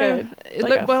 Or No, like it a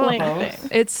look- well, fling both. thing?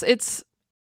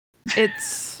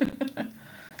 It's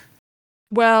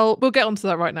well, we'll get onto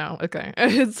that right now. Okay.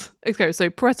 It's okay, so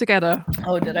Poetic Edda.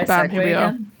 Oh, did I Bam, segue here we are.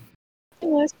 again?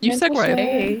 You segued.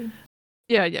 Hey.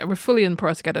 Yeah, we're fully in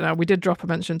Poetic Edda now. We did drop a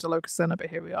mention to Locusena, but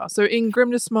here we are. So in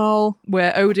Grimnismal,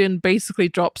 where Odin basically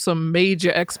drops some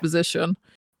major exposition,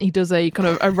 he does a kind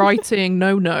of a writing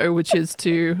no, which is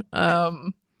to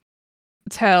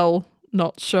tell,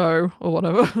 not show, or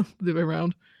whatever, the way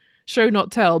around. Show,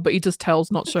 not tell, but he just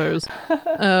tells, not shows.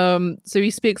 So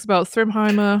he speaks about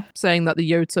Thrymheimer, saying that the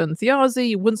Jotun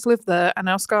Thiazi once lived there, and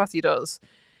now Skadi does.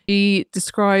 He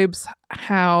describes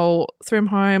how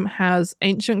Thrymheim has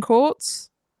ancient courts,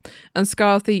 and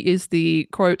Skadi is the,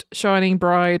 quote, shining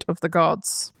bride of the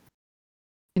gods.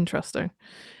 Interesting.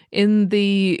 In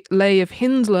the Lay of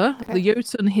Hindler, the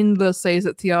Jotun Hindler says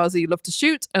that Thiazi loved to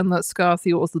shoot and that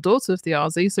Skadi was the daughter of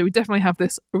Thiazi. So we definitely have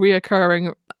this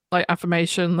reoccurring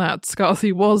affirmation that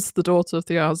Skadi was the daughter of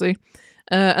Thiazi.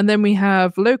 And then we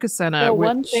have Locusena, The which...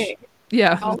 one thing.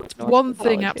 Yeah, All Norse one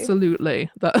thing mythology. absolutely.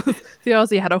 That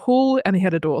Thiazi had a hall and he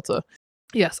had a daughter.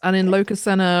 Yes, and in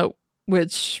Locusena,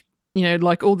 which, you know,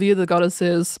 like all the other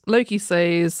goddesses, Loki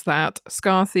says that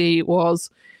Skadi was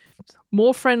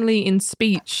more friendly in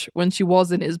speech when she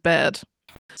was in his bed.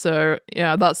 So,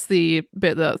 yeah, that's the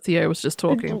bit that Theo was just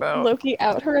talking Did about. Loki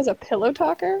out her as a pillow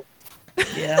talker?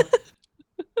 Yeah.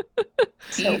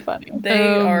 So funny.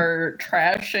 They are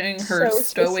trashing her So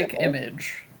stoic specific.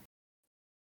 image.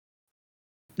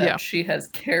 That Yeah. she has How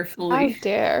carefully.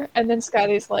 dare. And then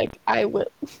Scotty's like, I will.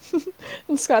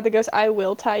 And Scotty goes, I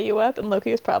will tie you up. And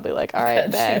Loki was probably like, all right,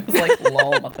 And bet. she was like,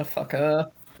 lol,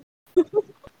 motherfucker.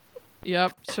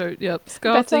 Yep, so, yep, Bets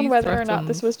Skadi on whether or not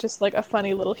this threatens- was just like a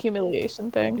funny little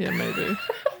humiliation thing. Yeah, maybe.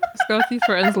 Skadi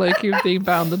threatens Loki with being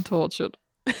bound and tortured.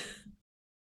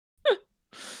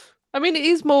 I mean, it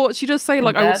is more. She does say, And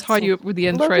like, I will that's- tie you up with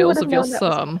the Loki entrails would've of your known that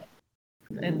was son.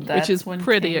 And that's is when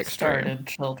pretty King extreme. started,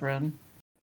 children.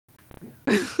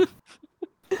 It's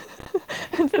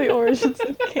the origins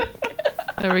of King.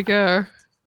 There we go.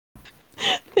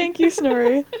 Thank you,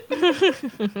 Snorri.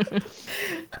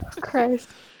 Christ.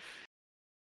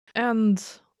 And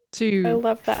I to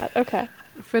love that. Okay.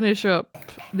 finish up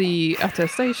the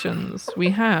attestations, we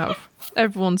have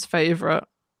everyone's favourite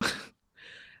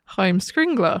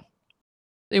Heimskringla,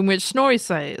 in which Snorri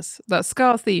says that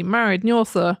Skadi married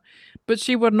Njortha, but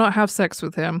she would not have sex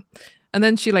with him. And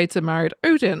then she later married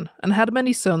Odin and had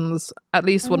many sons, at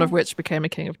least one of which became a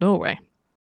king of Norway.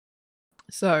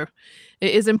 So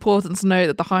it is important to note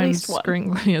that the least one.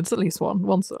 Heimskringla, yeah, it's at least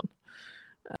one son.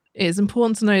 It is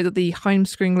important to note that the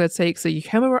Heimskringla takes a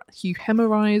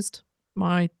euhemerized,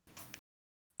 my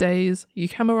days,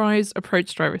 euhemerized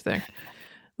approach to everything.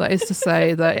 That is to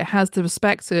say that it has the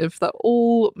perspective that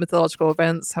all mythological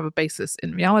events have a basis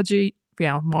in reality.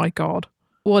 Yeah, my God.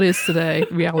 What is today?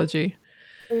 Reality.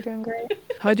 You're doing great.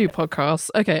 I do podcasts.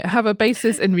 Okay, have a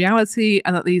basis in reality,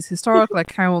 and that these historical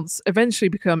accounts eventually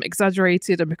become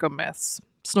exaggerated and become myths.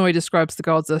 Snorri describes the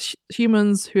gods as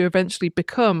humans who eventually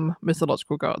become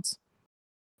mythological gods.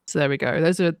 So there we go.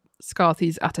 Those are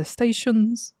Skadi's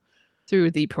attestations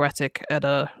through the Poetic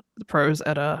Edda, the Prose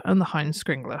Edda, and the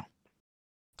Heimskringla.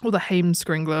 Or the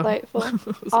Heimskringla. Delightful.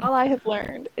 All I have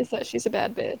learned is that she's a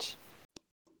bad bitch.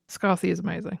 Skadi is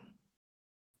amazing.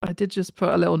 I did just put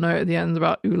a little note at the end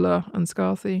about Ula and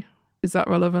Skadi. Is that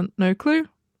relevant? No clue.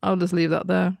 I'll just leave that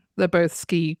there. They're both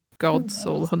ski gods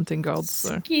or hunting gods.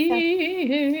 So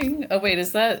Skiing. Oh wait,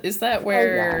 is that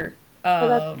where? Oh,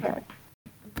 that's fair.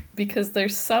 Because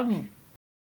there's some.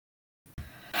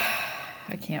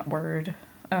 I can't word.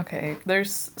 Okay,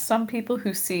 there's some people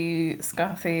who see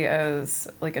Skadi as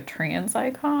like a trans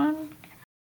icon.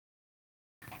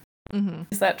 mm-hmm.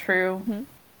 Is that true? Mhm.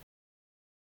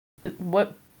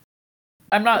 What?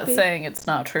 I'm not Could be. saying it's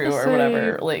not true Just or say-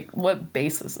 whatever. Like, what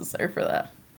basis is there for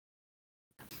that?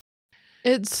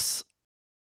 It's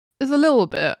There's a little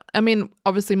bit. I mean,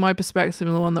 obviously, my perspective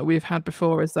and the one that we've had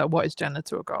before is that what is gender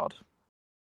to a god?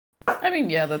 I mean,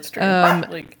 yeah, that's true.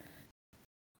 Like,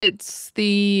 it's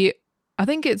I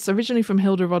think it's originally from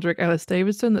Hilda Roderick Ellis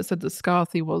Davidson that said that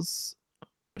Scarthy was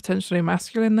potentially a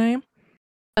masculine name.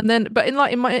 And then, but in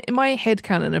my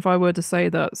headcanon, if I were to say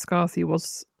that Scarthy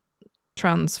was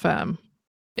trans femme,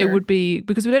 it would be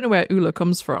because we don't know where Ula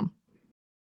comes from.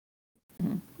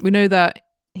 We know that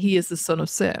he is the son of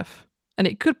Sif, and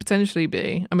it could potentially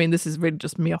be. I mean, this is really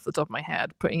just me off the top of my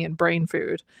head, putting in brain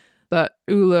food, that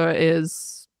Ula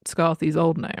is Scarthy's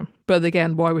old name. But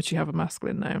again, why would she have a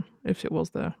masculine name if it was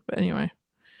there? But anyway,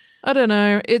 I don't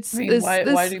know. It's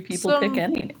why do people pick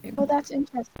any name? Oh, that's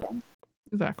interesting.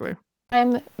 Exactly.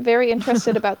 I'm very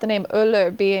interested about the name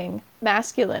Uller being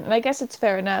masculine, and I guess it's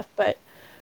fair enough, but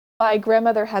my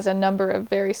grandmother has a number of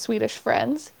very Swedish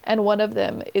friends, and one of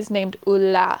them is named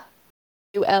Ulla.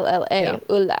 U-L-L-A, Yeah.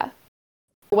 Ulla.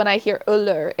 When I hear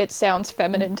Uller, it sounds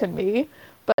feminine to me,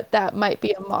 but that might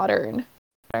be a modern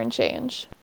change.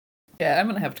 Yeah, I'm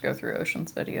gonna have to go through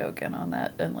Ocean's video again on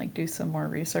that and like do some more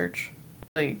research.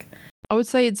 Like, I would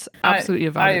say it's absolutely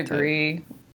a valid I agree.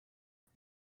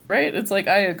 Right? It's like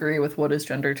I agree with what is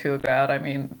gender to a god. I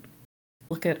mean,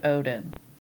 look at Odin.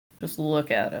 Just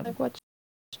look at him. Like, what's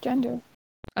gender?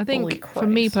 I think for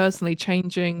me personally,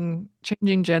 changing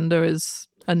gender is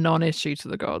a non-issue to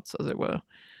the gods, as it were.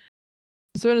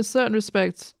 So in a certain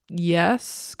respect, yes,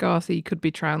 Scarthy could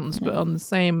be trans, but on the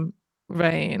same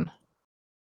vein,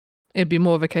 it'd be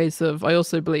more of a case of, I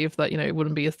also believe that, it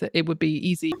wouldn't be it would be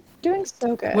easy. Doing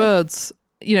so good. Words,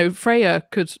 Freya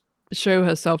could show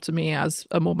herself to me as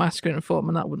a more masculine form,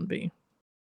 and that wouldn't be,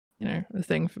 a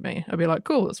thing for me. I'd be like,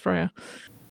 cool, that's Freya.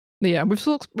 But yeah, we've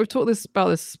talked about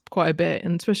this quite a bit,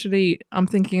 and especially I'm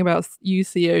thinking about you,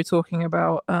 Theo, talking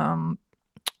about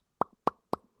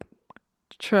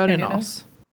Churninos.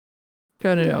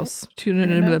 Words.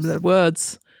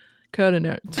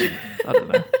 Churninos. I don't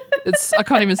know. I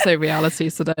can't even say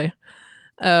realities today.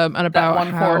 And about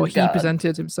how he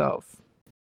presented himself.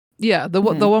 Yeah, the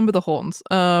one with the horns.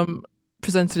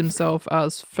 Presented himself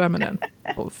as feminine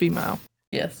or female.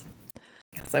 Yes.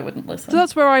 Because I wouldn't listen. So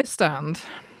that's where I stand.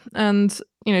 And,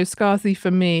 Scarthy, for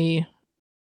me,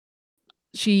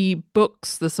 she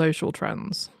books the social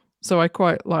trends. So I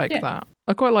quite like that.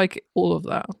 I quite like all of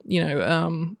that,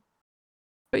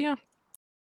 but yeah,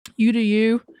 you do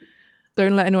you.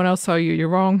 Don't let anyone else tell you you're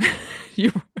wrong.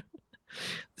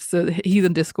 So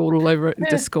Heathen Discord all over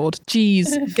Discord.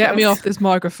 Jeez, get me off this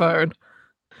microphone.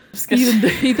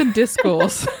 Heathen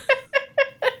Discourse.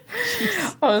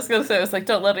 I was gonna say, I was like,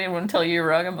 don't let anyone tell you you're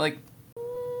wrong. I'm like,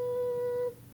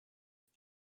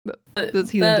 that's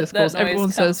Heathen Discourse.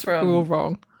 Everyone says we're all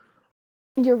wrong.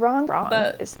 You're wrong.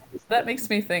 That makes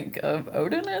me think of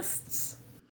Odinists.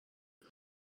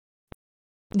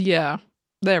 Yeah,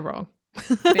 they're wrong.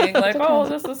 Being like, oh,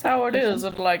 this is how it is,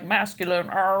 and like masculine,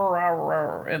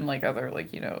 and like other like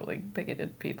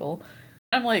bigoted people.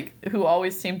 I'm like, who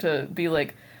always seem to be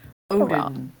like,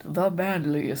 Odin, the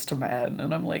manliest man,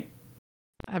 and I'm like,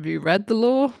 have you read the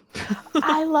lore?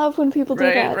 I love when people do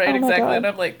that. Right, oh exactly. And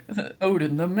I'm like,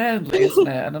 Odin, the manliest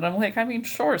man, and I'm like, I mean,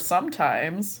 sure,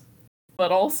 sometimes,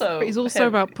 but also he's also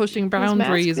about pushing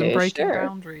boundaries and breaking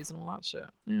boundaries and all that shit.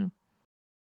 Yeah.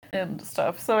 And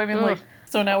stuff. So I mean,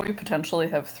 so now we potentially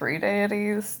have 3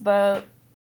 deities that.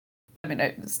 I mean,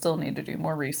 I still need to do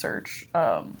more research.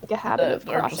 Like a habit of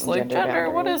crossing just like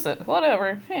gender. What is it?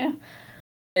 Whatever. Yeah.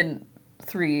 And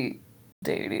 3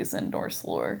 deities in Norse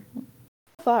lore.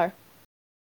 Far.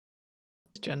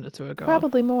 Gender to a god.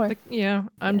 Probably more. Like, yeah,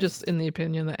 I'm just in the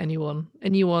opinion that anyone.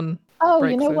 Oh,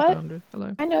 you know what?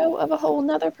 Hello. I know of a whole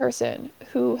nother person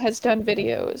who has done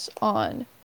videos on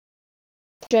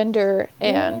gender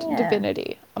and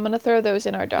divinity. I'm going to throw those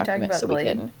in our document so we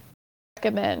can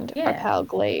recommend our pal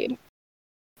Glade.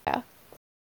 Yeah.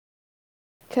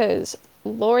 Because,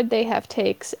 Lord, they have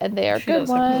takes, and they are good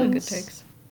ones. Really good takes.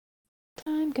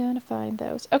 I'm going to find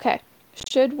those. Okay.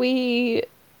 Should we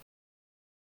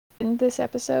end this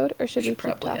episode, or should we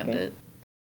keep talking?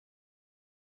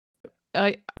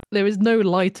 There is no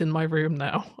light in my room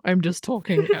now. I'm just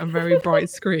talking at a very bright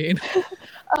screen.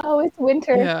 Oh, it's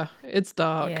winter. Yeah, it's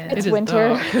dark. Yeah. It's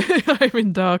winter. I'm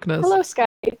in darkness. Hello,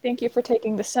 Skadi. Thank you for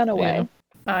taking the sun away.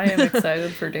 Yeah. I am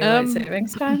excited for daylight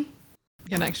savings time.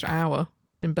 An extra hour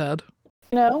in bed.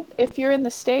 If you're in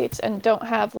the States and don't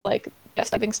have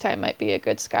savings time, might be a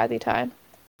good Skadi time.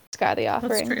 Skadi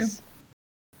offerings. That's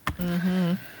true.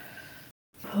 Mm-hmm.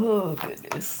 Oh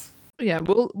goodness. Yeah,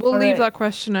 we'll leave that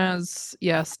question as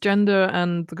yes, gender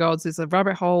and the gods is a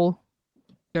rabbit hole.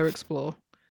 Go explore.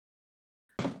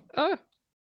 Oh.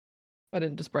 I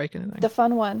didn't just break anything. The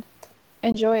fun one.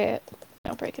 Enjoy it.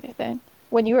 Don't break anything.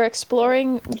 When you are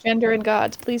exploring gender and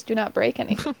gods, please do not break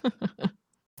anything.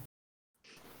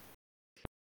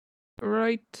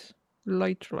 Right.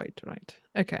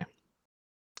 Okay.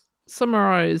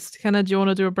 Summarized. Kenna, do you want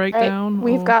to do a breakdown? Right.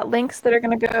 We've got links that are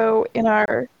going to go in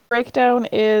our breakdown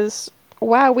is...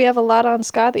 Wow, we have a lot on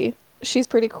Skadi. She's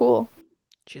pretty cool.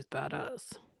 She's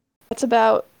badass. It's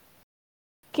about...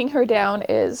 Taking her down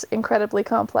is incredibly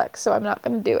complex, so I'm not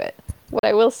going to do it. What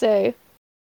I will say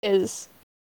is...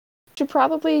 You should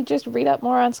probably just read up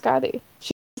more on Skadi.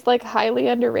 She's, like, highly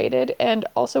underrated and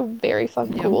also very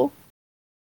fucking cool.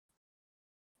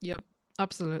 Yep,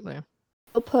 absolutely.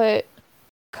 We'll put a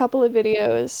couple of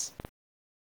videos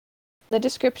in the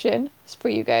description for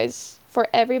you guys, for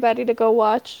everybody to go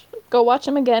watch. Go watch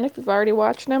them again if you've already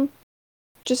watched them.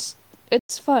 Just,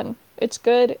 it's fun. It's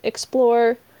good.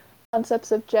 Explore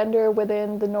concepts of gender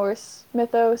within the Norse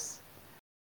mythos.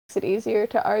 Makes it easier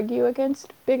to argue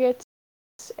against bigots,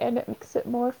 and it makes it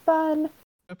more fun.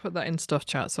 I'll put that in stuff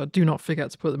chat, so do not forget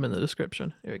to put them in the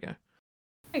description. Here we go.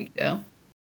 There you go.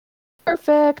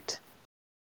 Perfect.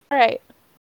 All right.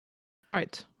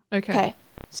 Right. Okay. Okay.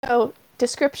 So,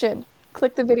 description.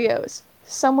 Click the videos.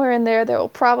 Somewhere in there will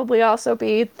probably also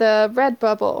be the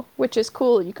Redbubble, which is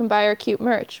cool. You can buy our cute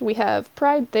merch. We have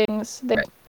Pride things there.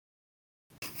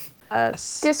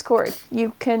 Yes. Discord.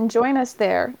 You can join us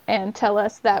there and tell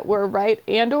us that we're right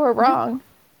and or wrong.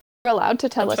 You're allowed to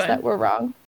tell That's us fine. that we're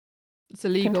wrong. It's You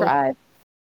can illegal.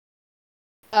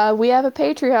 try. We have a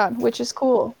Patreon, which is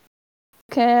cool.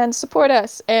 You can support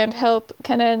us and help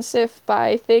Kenna and Sif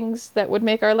buy things that would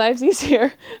make our lives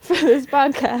easier for this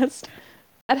podcast.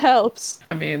 That helps.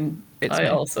 I mean, It's I me.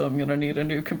 also am gonna need a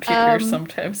new computer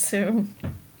sometime soon.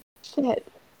 Shit.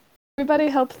 Everybody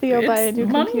help Theo buy a new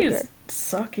Money computer. is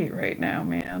sucky right now,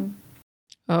 man.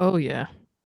 Oh, yeah.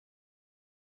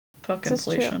 Fuck This is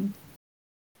true. inflation.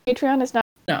 Patreon is not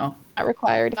No.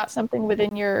 required. Not something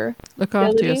within your Look after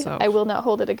ability. yourself. I will not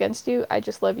hold it against you. I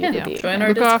just love you Yeah, to be. join our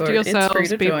Look Discord. after It's free yourselves,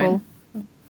 to people. join.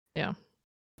 Yeah.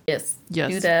 Yes.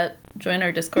 Yes. Do that. Join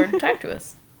our Discord and talk to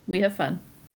us. We have fun.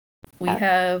 We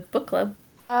have book club.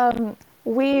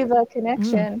 Weave a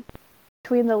connection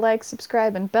between the like,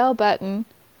 subscribe, and bell button.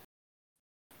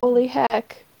 Holy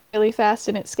heck. Really fast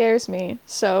and it scares me.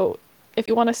 So if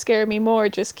you want to scare me more,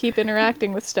 just keep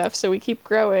interacting with stuff so we keep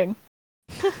growing.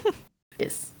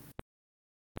 Yes.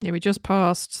 Yeah, we just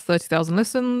passed 30,000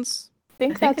 listens. I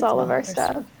think that's it's all of all our of our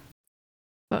stuff.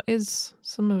 That is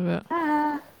some of it.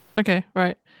 Ah. Okay,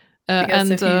 right. I guess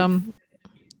And if you-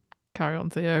 carry on,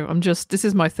 Theo. This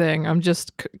is my thing. I'm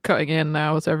just cutting in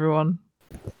now to everyone.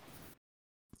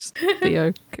 Just,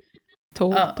 Theo,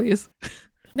 talk, please.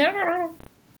 No.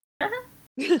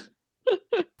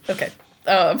 Okay.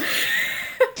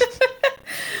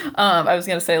 I was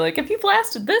gonna say, like, if you've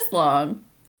lasted this long,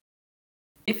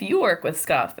 if you work with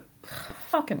Scoff,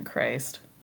 fucking Christ,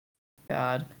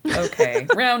 God. Okay,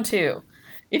 round 2.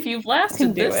 If you've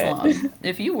lasted do this it. long,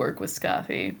 if you work with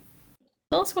Scoffy,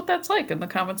 tell us what that's like in the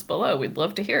comments below. We'd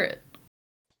love to hear it.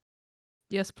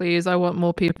 Yes, please. I want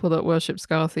more people that worship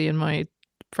Scarthy in my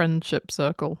friendship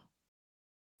circle.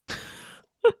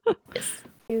 Yes.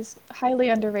 She's a highly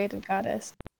underrated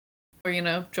goddess. Or, join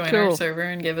our Cool. server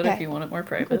and give it if Okay. you want it more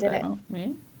private. did I it. don't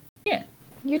mean. Yeah.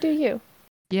 You do you.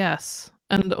 Yes.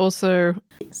 And also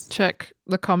check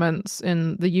the comments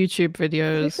in the YouTube Have you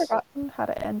videos. forgotten how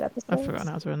to end episodes? I've forgotten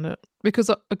how to end it. Because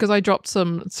I dropped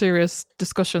some serious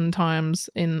discussion times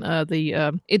in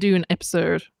the Idun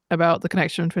episode about the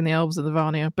connection between the elves and the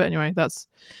Varnia. But anyway, that's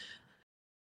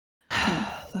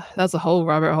a whole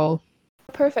rabbit hole.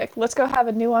 Perfect. Let's go have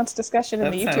a nuanced discussion in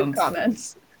That the YouTube sounds-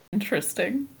 comments.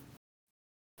 Interesting.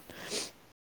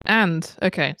 And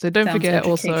okay, so don't Sounds forget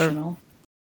also educational.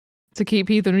 to keep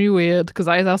Heathen New Weird, because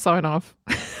that is our sign off.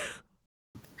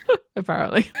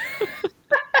 Apparently.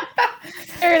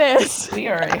 There it is. We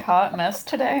are a hot mess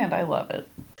today, and I love it.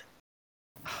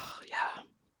 Yeah.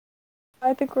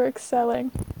 I think we're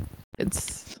excelling.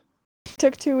 It's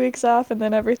Took 2 weeks off and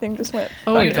then everything just went.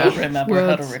 I yeah. don't remember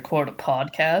how to Words. record a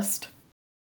podcast.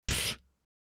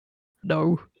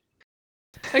 No.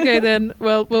 Okay then.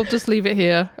 Well, we'll just leave it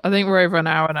here. I think we're over an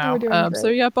hour now. We're doing So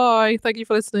great. yeah, bye. Thank you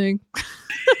for listening.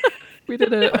 We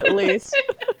did it. At least.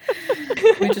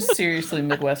 We just seriously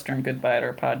Midwestern goodbye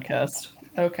our podcast.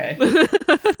 Okay.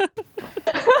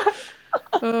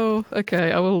 Oh,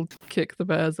 okay. I will kick the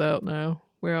bears out now.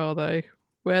 Where are they?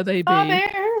 Where they be? Bye,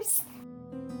 bears!